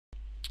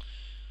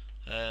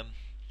Um,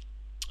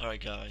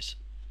 Alright guys,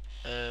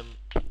 I'm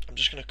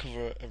just going to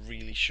cover a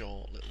really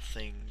short little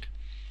thing,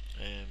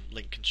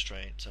 link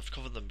constraints. I've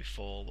covered them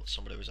before, but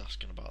somebody was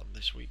asking about them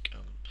this week,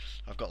 and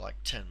I've got like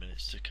 10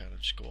 minutes to kind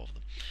of just go over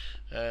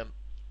them.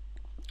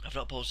 I've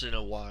not posted in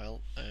a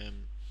while.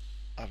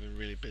 I've been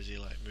really busy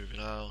like moving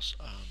house,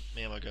 and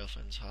me and my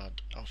girlfriend's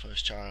had our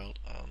first child,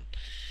 and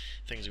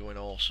things are going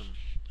awesome,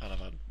 and I've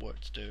had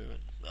work to do, and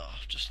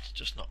I've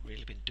just not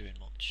really been doing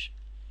much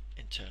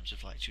in terms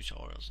of like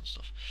tutorials and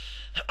stuff.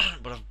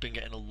 But I've been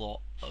getting a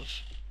lot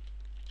of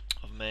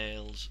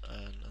mails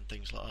and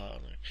things like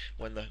that.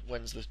 Like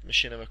when's the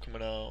machinima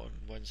coming out, and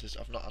when's this?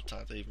 I've not had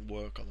time to even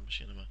work on the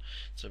machinima,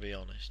 to be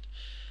honest.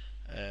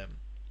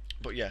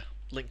 But yeah,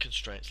 link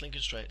constraints. Link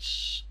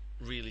constraints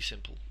really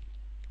simple.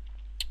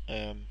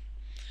 Um,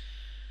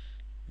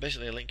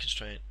 Basically, a link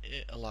constraint,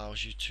 it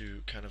allows you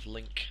to kind of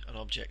link an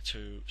object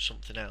to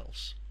something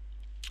else,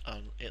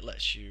 and it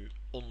lets you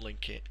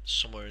unlink it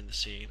somewhere in the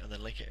scene and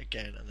then link it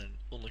again and then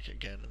unlink it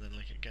again and then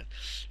link it again.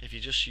 If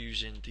you're just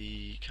using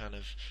the kind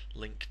of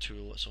link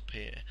tool that's up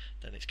here,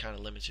 then it's kind of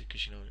limited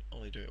because you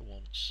only do it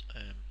once.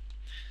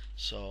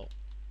 So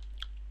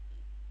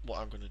what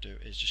I'm going to do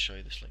is just show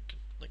you this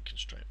link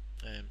constraint.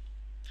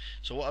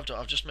 So what I've done,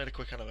 I've just made a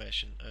quick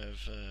animation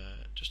of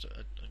just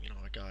a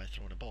guy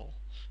throwing a ball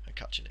and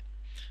catching it.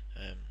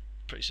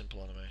 Pretty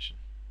simple animation.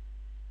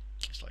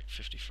 It's like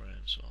 50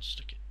 frames, so I'll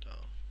stick it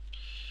down.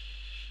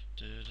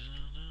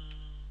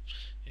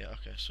 Yeah,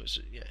 okay, so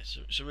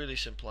it's a really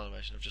simple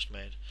animation I've just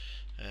made,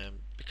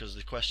 because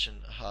the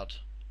question I had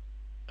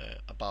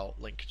about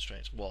link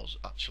constraints was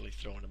actually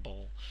throwing a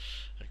ball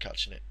and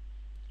catching it.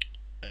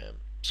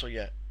 So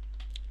yeah,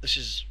 this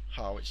is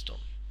how it's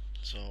done.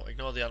 So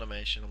ignore the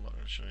animation. I'm not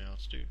going to show you how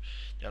to do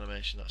the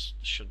animation. That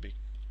should be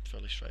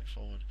fairly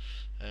straightforward.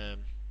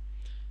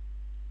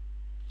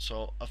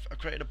 So I've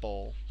created a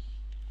ball.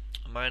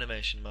 My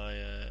animation, my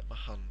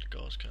hand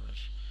goes kind of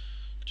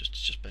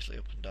just basically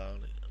up and down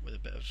with a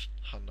bit of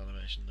hand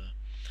animation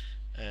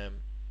there.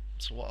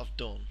 So what I've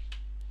done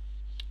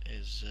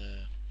is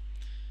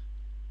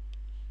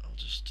I'll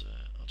just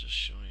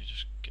show you.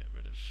 Just get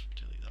rid of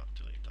delete that.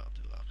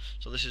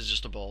 So this is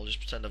just a ball. Just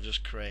pretend I've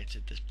just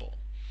created this ball.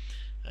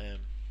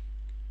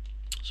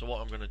 So what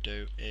I'm going to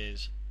do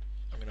is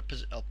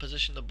I'll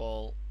position the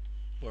ball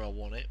where I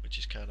want it, which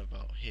is kind of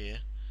about here.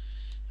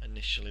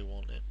 Initially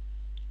want it.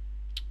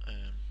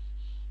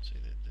 See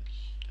the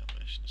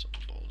animation is on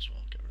the ball as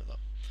well. Get rid of that.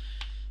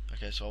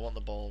 Okay, so I want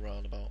the ball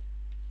round about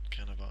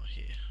kind of about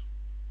here.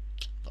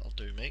 That'll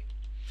do me.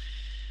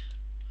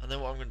 And then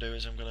what I'm going to do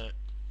is I'm going to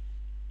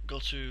go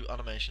to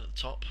animation at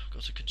the top, go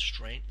to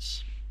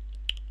constraints,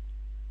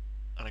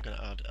 and I'm going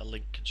to add a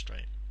link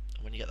constraint.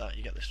 And when you get that,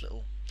 you get this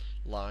little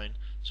line.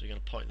 So you're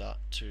going to point that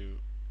to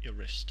your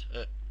wrist,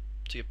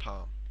 to your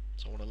palm.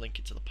 So I want to link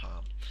it to the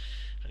palm,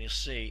 and you'll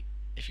see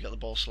if you got the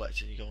ball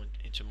selected and you go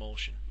into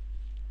motion,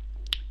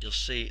 you'll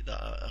see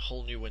that a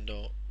whole new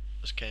window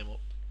has came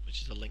up,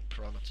 which is the link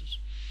parameters.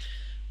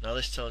 Now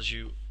this tells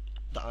you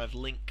that I've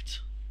linked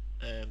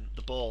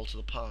the ball to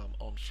the palm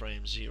on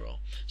frame 0.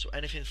 So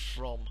anything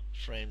from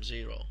frame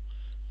 0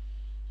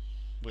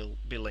 will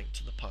be linked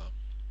to the palm.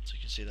 So you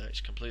can see that it's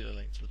completely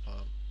linked to the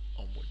palm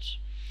onwards.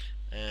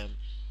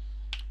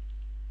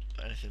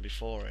 But anything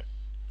before it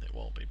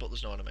won't be. But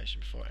there's no animation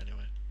before it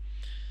anyway.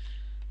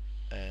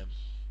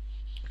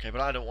 Okay,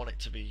 but I don't want it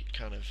to be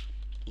kind of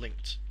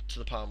linked to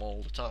the palm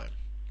all the time.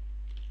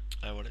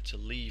 I want it to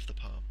leave the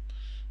palm.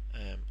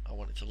 I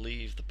want it to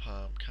leave the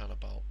palm kind of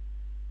about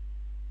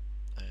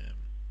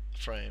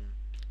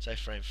say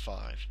frame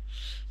 5.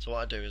 So what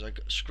I do is I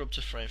scrub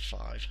to frame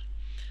 5,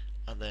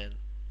 and then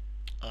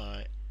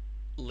I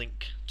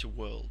link to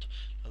world.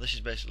 Now this is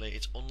basically,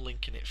 it's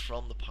unlinking it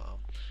from the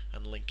palm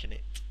and linking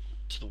it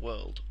to the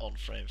world on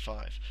frame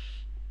 5.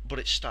 But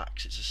it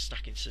stacks, it's a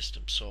stacking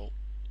system, so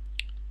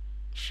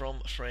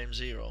from frame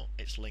 0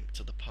 it's linked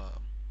to the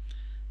palm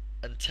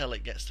until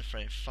it gets to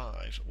frame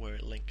 5 where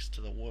it links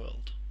to the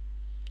world.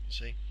 You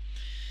see?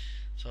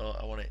 So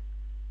I want it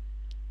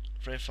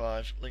frame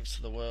 5 links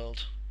to the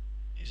world,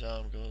 his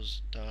arm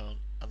goes down,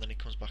 and then he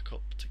comes back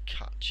up to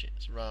catch it.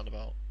 It's round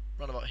about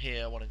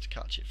here I want him to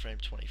catch it, frame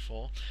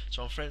 24.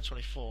 So on frame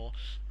 24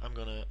 I'm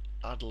going to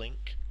add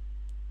link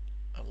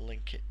and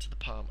link it to the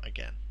palm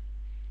again.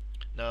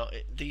 Now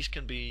these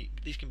can be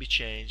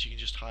changed. You can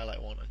just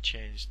highlight one and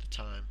change the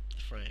time,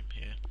 the frame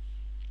here.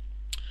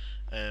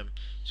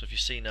 So if you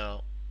see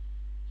now,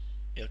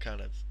 it'll kind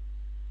of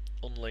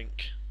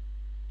unlink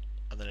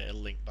and then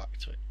it'll link back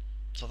to it.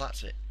 So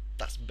that's it.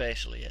 That's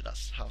basically it.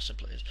 That's how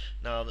simple it is.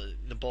 Now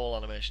the ball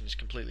animation is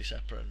completely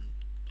separate and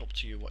up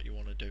to you what you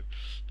want to do.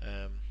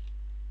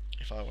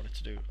 If I wanted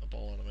to do a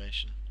ball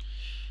animation,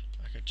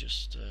 I could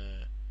just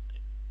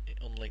it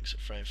unlinks at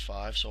frame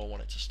 5, so I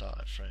want it to start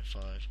at frame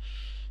 5.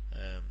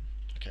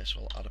 Okay,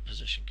 so I'll add a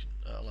position.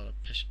 I'll add a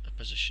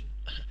position.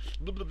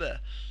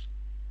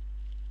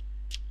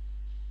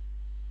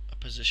 a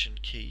position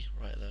key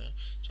right there.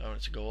 So I want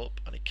it to go up,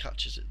 and it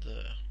catches it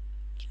there.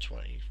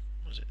 20.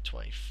 was it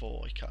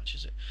 24? He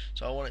catches it.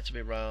 So I want it to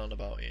be round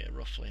about here,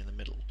 roughly in the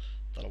middle.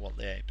 That I want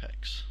the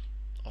apex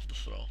of the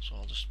throw. So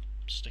I'll just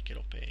stick it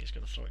up here. He's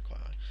going to throw it quite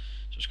high.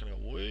 So it's going to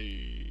go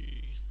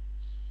way.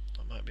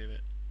 That might be a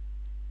bit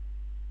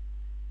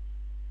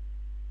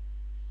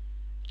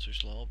too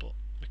slow, but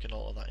we can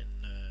alter that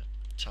in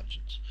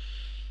tangents.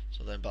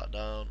 So then back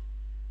down.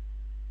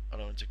 I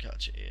don't want to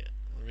catch it here.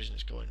 The reason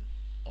it's going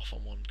off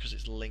on one because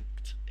it's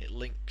linked. It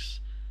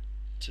links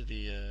to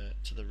the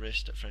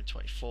wrist at frame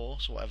 24.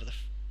 So whatever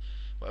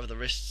the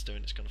wrist's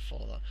doing, it's going to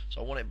follow that.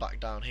 So I want it back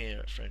down here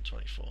at frame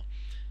 24.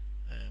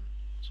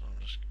 So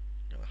I'm just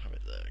going to have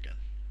it there again.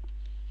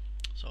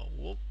 So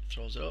whoop,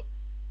 throws it up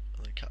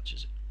and then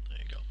catches it. There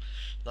you go.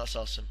 That's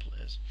how simple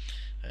it is.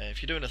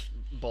 If you're doing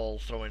a ball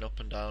throwing up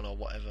and down or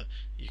whatever,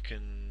 you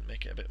can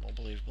make it a bit more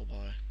believable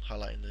by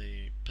highlighting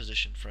the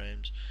position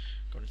frames,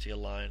 going into your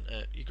line,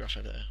 your graph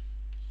editor,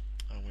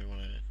 and we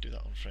want to do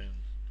that on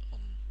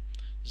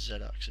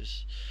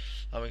Z-axis,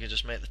 and we can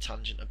just make the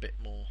tangent a bit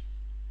more,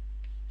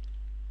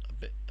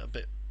 a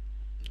bit,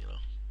 you know.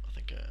 I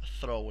think a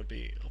throw would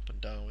be up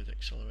and down with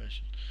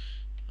acceleration,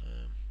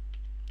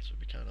 so it'd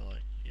be kind of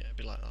like, yeah, it'd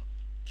be like that.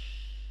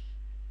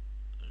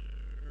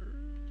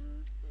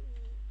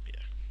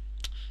 Yeah.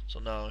 So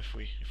now if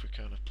we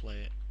kind of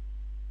play it,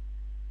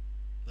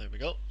 there we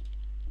go.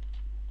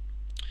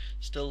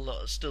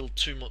 Still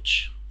too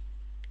much.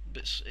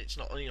 It's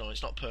not, you know,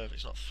 it's not perfect.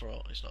 It's not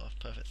a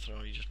perfect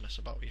throw. You just mess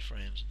about with your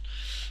frames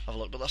and have a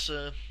look. But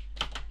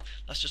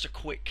that's just a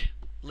quick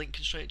link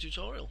constraint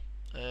tutorial.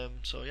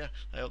 So yeah,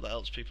 I hope that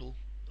helps people.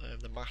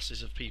 The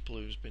masses of people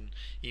who's been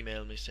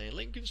emailing me saying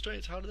link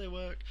constraints, how do they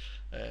work?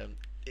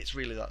 It's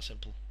really that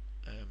simple.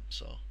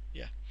 So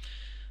yeah,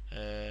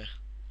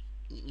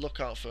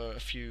 look out for a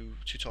few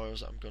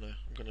tutorials that I'm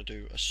gonna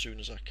do as soon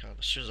as I can,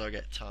 as soon as I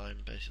get time,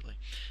 basically.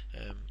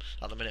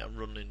 At the minute I'm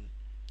running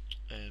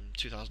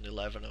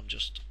 2011. I'm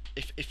just,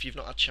 if you've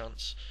not had a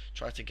chance,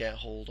 try to get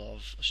hold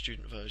of a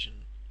student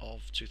version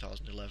of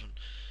 2011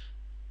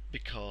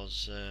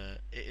 because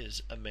it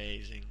is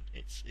amazing.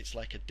 It's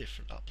like a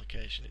different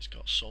application. It's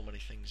got so many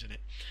things in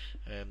it.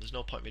 There's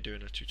no point me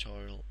doing a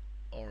tutorial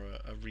or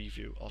a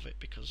review of it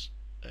because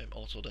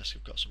Autodesk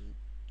have got some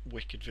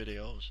wicked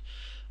videos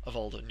of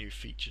all the new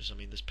features. I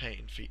mean, there's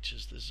painting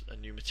features, there's a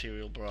new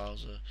material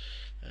browser,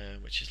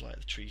 which is like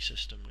the tree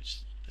system,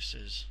 which this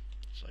is.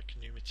 It's like a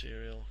new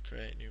material,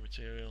 create new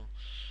material,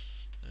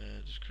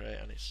 just create,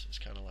 and it's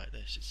kind of like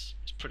this.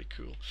 It's pretty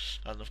cool.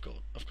 And of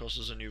course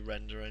there's a new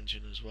render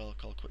engine as well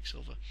called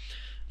Quicksilver.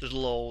 There's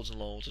loads and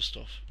loads of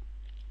stuff.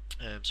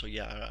 So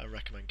yeah, I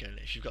recommend getting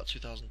it. If you've got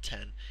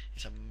 2010,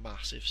 it's a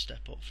massive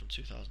step up from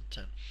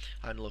 2010.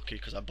 I'm lucky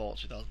because I bought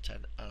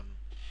 2010 and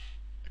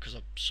because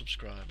I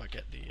subscribe I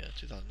get the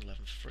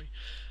 2011 for free.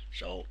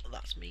 So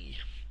that's me.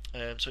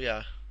 So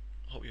yeah,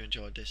 hope you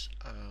enjoyed this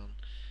and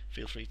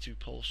feel free to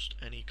post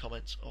any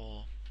comments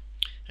or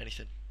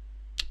anything.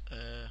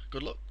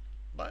 Good luck.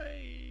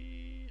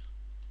 Bye.